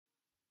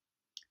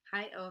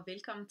Hej og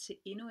velkommen til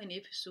endnu en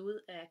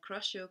episode af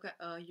Crossyoga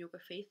og Yoga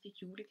Faith i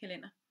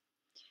Julekalender.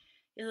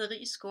 Jeg hedder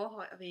Ries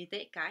Skorhøj og vil i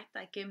dag guide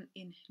dig igennem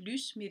en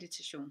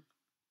lysmeditation.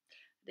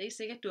 Det er ikke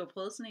sikkert, at du har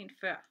prøvet sådan en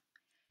før,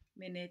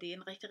 men det er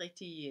en rigtig,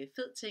 rigtig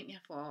fed ting.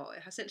 Jeg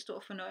har selv stor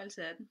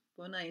fornøjelse af den,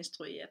 både når jeg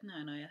instruerer den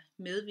og når jeg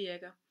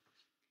medvirker.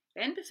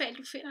 Jeg anbefaler, at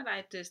du finder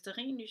dig et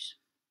stearinlys.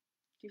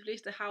 De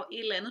fleste har jo en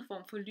eller anden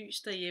form for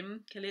lys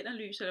derhjemme,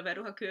 kalenderlys eller hvad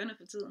du har kørende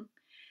for tiden.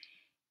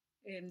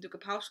 Du kan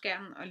pause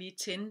skærmen og lige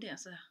tænde det, og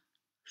så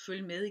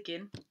følge med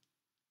igen.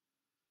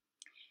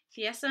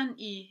 Det er sådan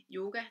i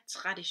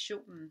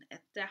yoga-traditionen,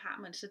 at der har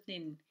man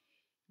sådan en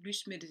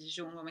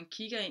lysmeditation, hvor man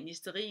kigger ind i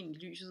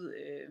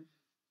stearinlyset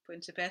på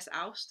en tilpas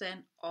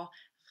afstand og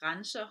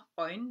renser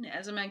øjnene.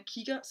 Altså man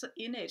kigger så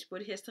indad på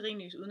det her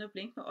stearinlys uden at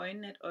blinke med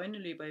øjnene, at øjnene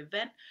løber i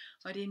vand,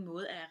 og det er en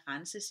måde at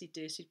rense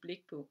sit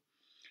blik på.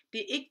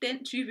 Det er ikke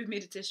den type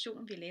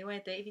meditation, vi laver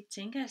i dag. Vi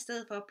tænker i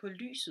stedet for på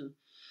lyset.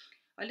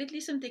 Og lidt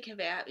ligesom det kan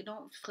være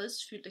enormt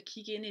fredsfyldt at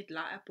kigge ind i et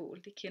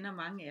lejrbål, det kender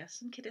mange af os,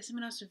 sådan kan det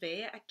simpelthen også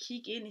være at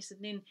kigge ind i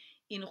sådan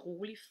en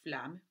rolig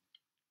flamme.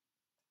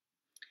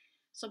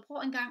 Så prøv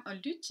en gang at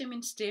lytte til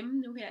min stemme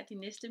nu her de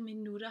næste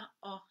minutter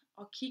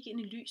og kigge ind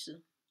i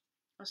lyset.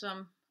 Og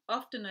som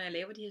ofte når jeg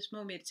laver de her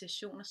små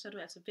meditationer, så er du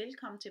altså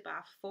velkommen til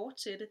bare at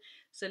fortsætte,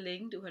 så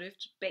længe du har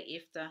lyst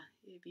bagefter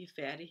vi er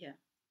færdige her.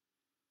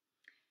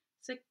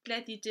 Så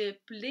lad dit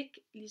blik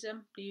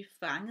ligesom blive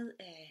fanget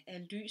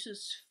af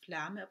lysets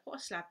flamme, og prøv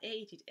at slappe af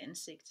i dit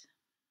ansigt.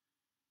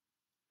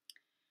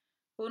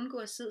 Undgå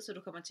at sidde, så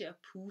du kommer til at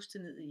puste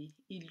ned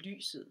i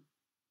lyset.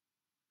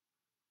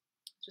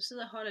 Hvis du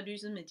sidder og holder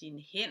lyset med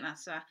dine hænder,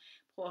 så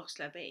prøv at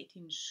slappe af i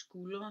dine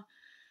skuldre.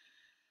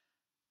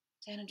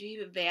 Tag nogle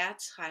dybe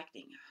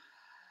vejrtrækninger.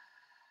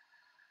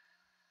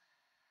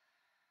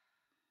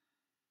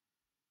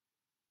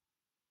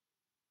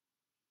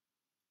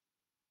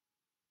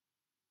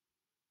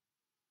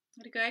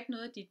 Og det gør ikke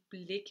noget, at dit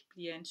blik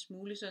bliver en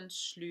smule sådan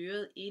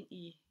sløret ind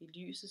i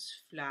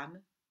lysets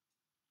flamme.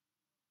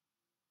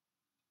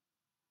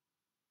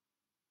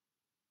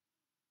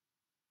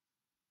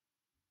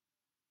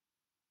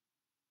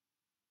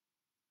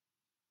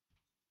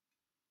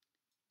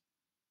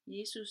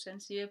 Jesus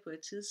han siger på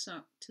et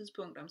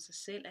tidspunkt om sig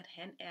selv, at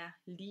han er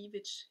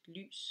livets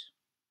lys.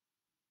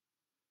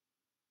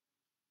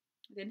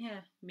 Den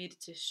her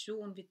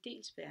meditation vil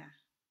dels være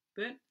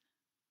bøn,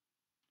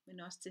 men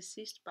også til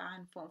sidst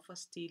bare en form for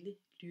stille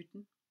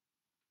lytten.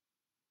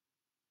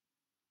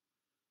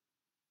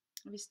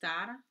 Og vi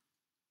starter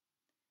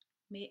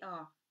med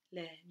at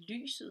lade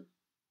lyset,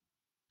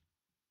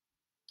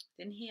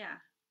 den her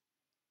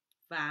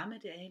varme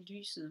der er i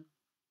lyset,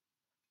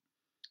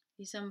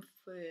 ligesom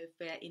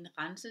være en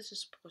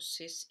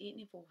renselsesproces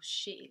ind i vores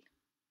sjæl.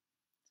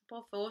 Så prøv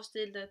at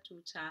forestille dig, at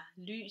du tager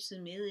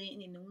lyset med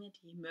ind i nogle af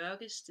de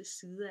mørkeste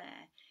sider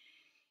af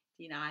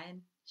din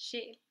egen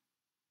sjæl.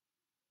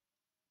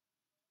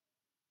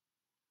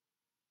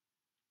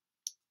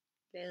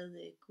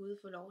 Lad Gud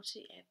få lov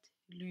til at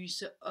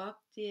lyse op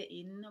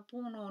derinde og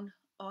brug nogle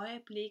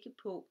øjeblikke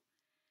på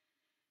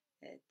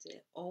at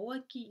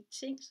overgive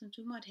ting, som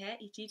du måtte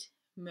have i dit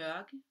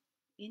mørke,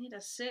 inde i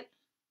dig selv.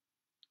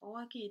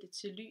 Overgive det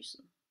til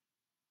lyset.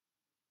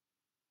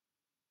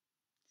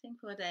 Tænk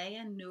på, at der ikke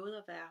er noget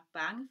at være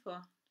bange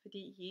for,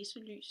 fordi Jesu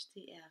lys,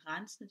 det er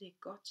rensende, det er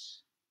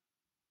godt.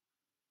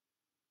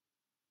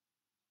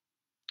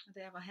 Og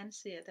der hvor han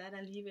ser, der er der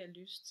alligevel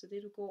lyst, så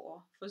det du går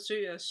og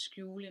forsøger at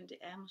skjule, det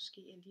er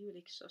måske alligevel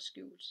ikke så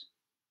skjult.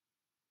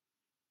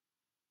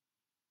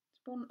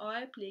 Så brug en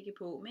øjeblikke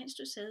på, mens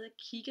du sidder og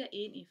kigger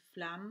ind i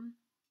flammen,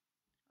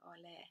 og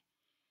lad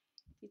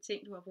de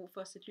ting du har brug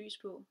for at sætte lys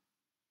på,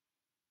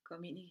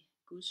 komme ind i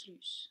Guds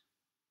lys.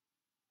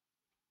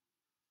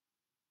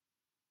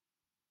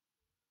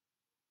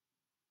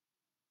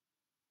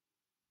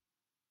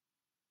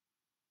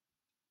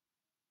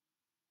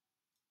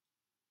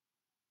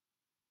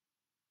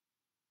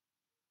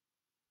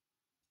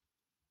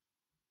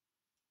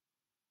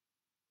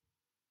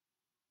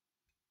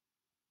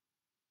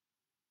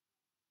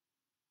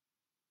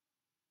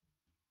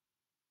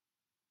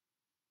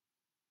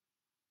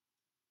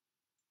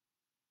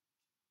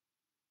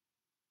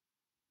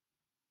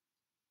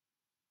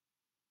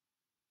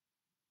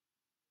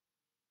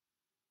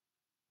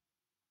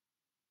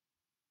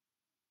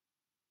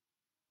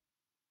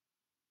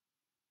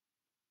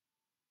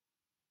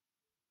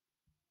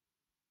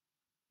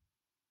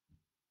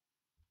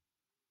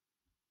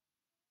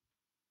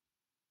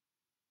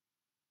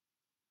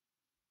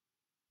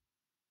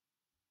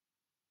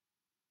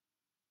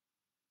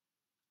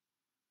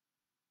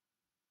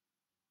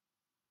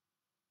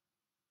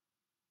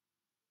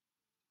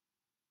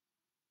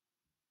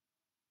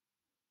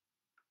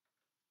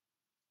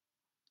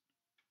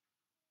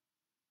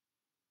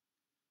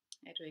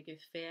 Er du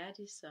ikke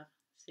færdig, så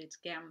sæt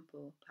skærmen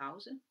på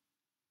pause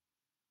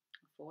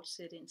og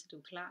fortsæt indtil du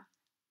er klar.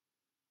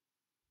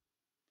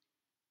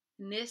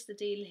 Den næste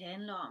del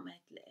handler om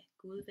at lade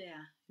Gud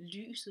være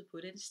lyset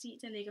på den sti,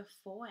 der ligger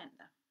foran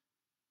dig.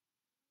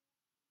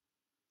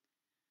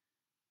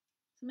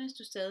 Så mens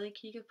du stadig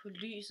kigger på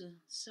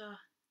lyset, så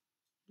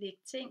læg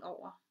ting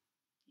over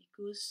i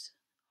Guds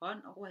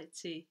hånd over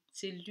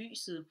til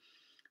lyset,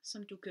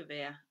 som du kan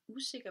være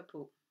usikker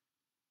på.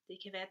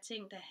 Det kan være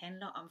ting, der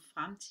handler om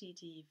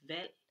fremtidige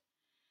valg.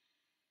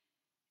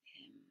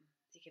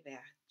 Det kan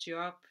være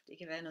job, det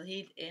kan være noget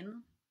helt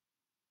andet.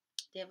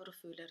 Der hvor du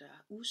føler dig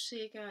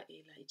usikker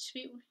eller i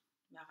tvivl,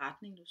 hvad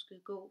retning du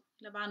skal gå,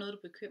 eller bare noget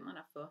du bekymrer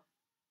dig for.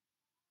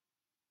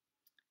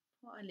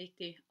 Prøv at lægge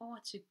det over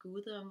til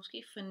Gud, og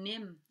måske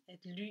fornemme,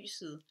 at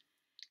lyset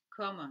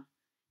kommer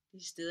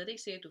de steder. Det er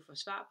ikke sikkert, at du får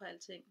svar på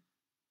alting,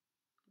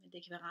 men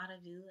det kan være rart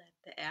at vide, at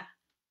der er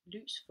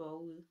lys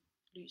forude,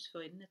 lys for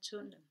enden af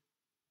tunnelen.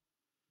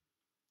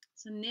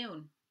 Så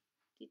nævn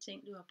de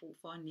ting, du har brug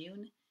for at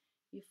nævne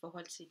i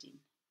forhold til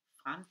din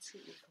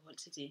fremtid, i forhold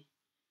til det,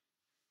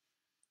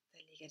 der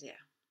ligger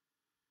der.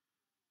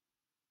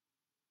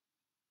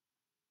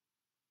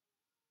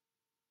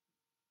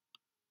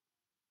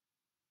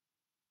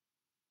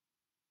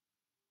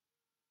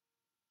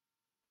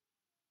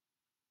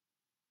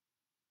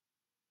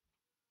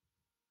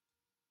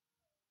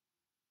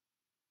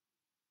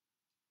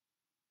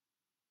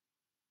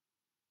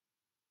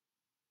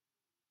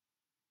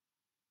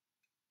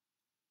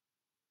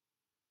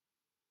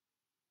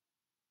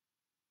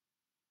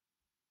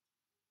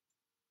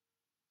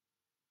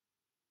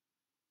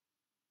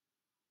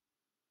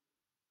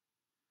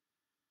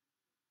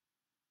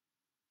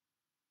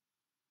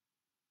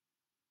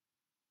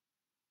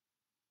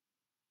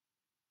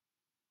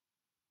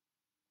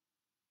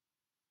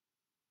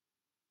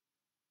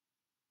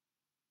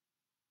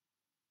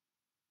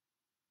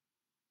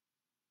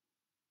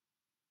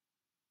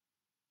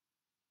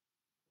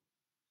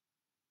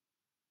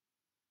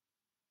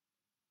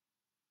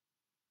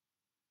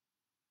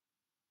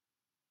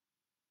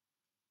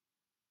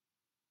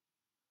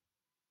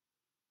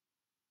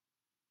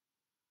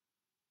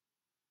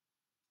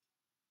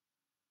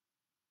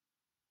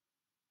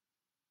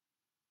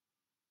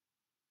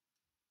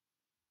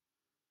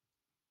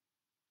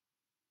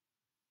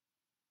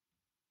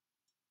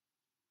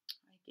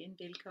 Og igen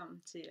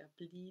velkommen til at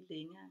blive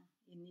længere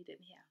inde i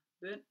den her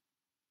bøn.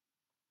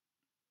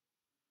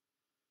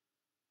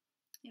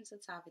 Ellers så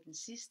tager vi den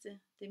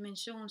sidste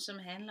dimension, som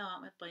handler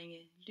om at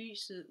bringe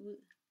lyset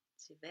ud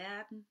til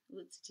verden,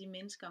 ud til de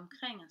mennesker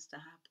omkring os, der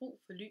har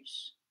brug for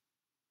lys.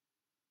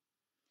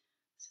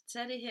 Så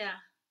tag det her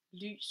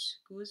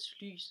lys,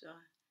 Guds lys,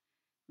 og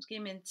måske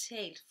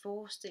mentalt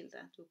forestil dig,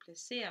 at du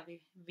placerer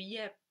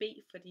via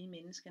bed for de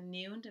mennesker,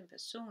 nævn dem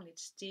personligt,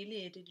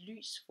 stille et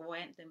lys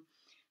foran dem,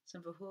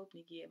 som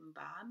forhåbentlig giver dem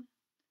varme.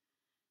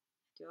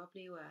 Du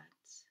oplever,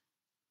 at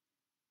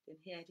det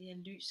her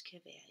lys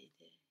kan være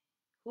et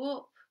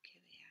håb,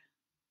 kan være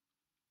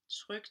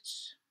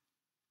trygt,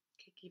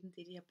 kan give dem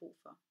det, de har brug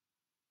for.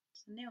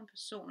 Så nævn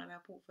personer, der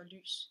har brug for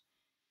lys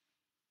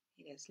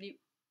i deres liv,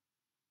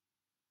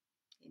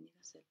 inde i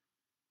dig selv.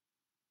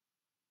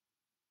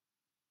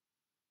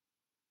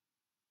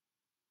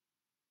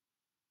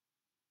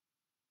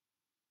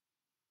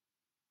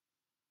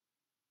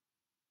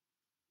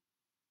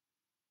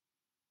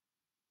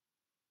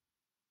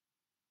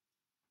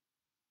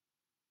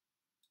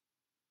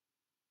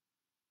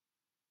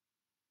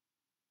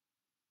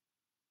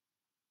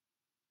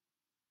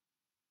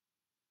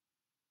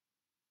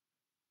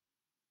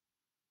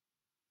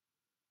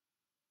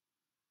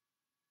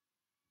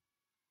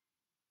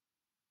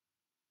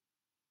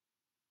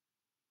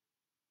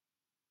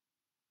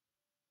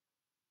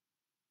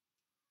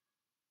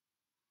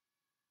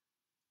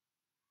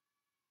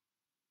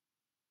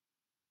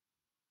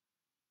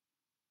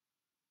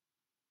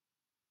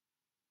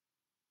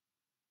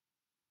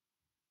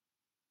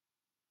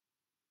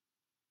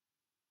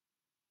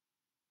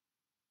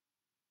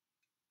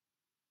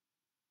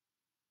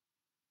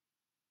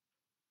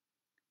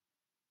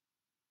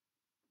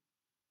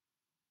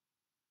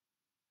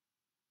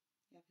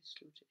 Jeg vil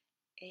slutte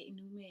af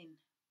nu med en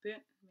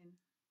bøn, men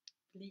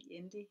bliv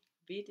endelig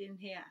ved den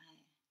her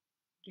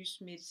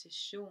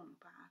lysmeditation.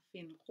 Bare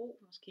find ro,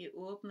 måske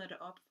åbner det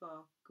op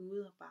for Gud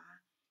og bare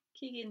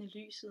kig ind i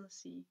lyset og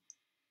sige,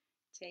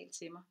 tal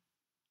til mig.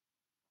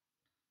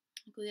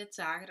 Gud, jeg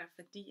takker dig,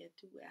 fordi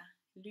at du er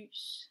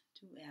lys,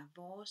 du er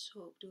vores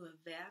håb, du er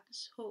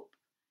verdens håb.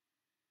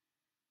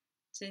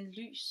 Tænd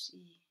lys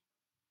i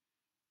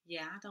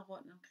hjerter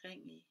rundt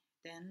omkring i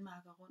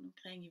Danmark og rundt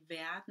omkring i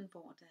verden,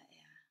 hvor der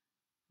er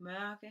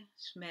mørke,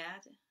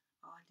 smerte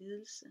og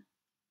lidelse.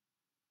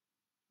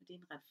 Må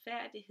din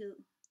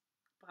retfærdighed,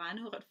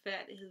 brænde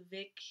uretfærdighed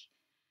væk.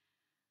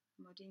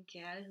 Må din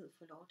kærlighed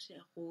få lov til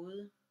at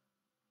råde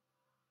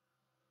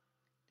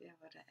der,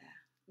 hvor der er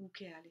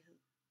ukærlighed.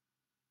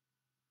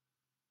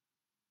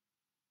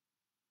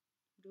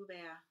 Må du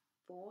være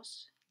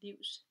vores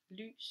livs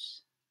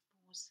lys,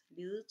 vores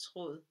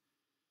ledetråd.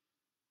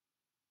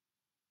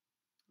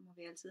 Må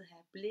vi altid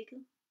have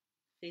blikket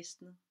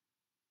fæstnet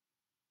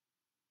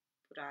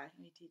på dig og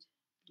i dit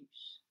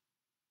lys.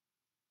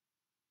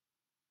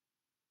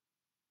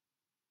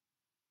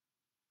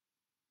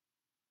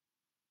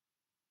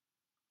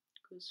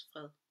 Guds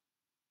fred.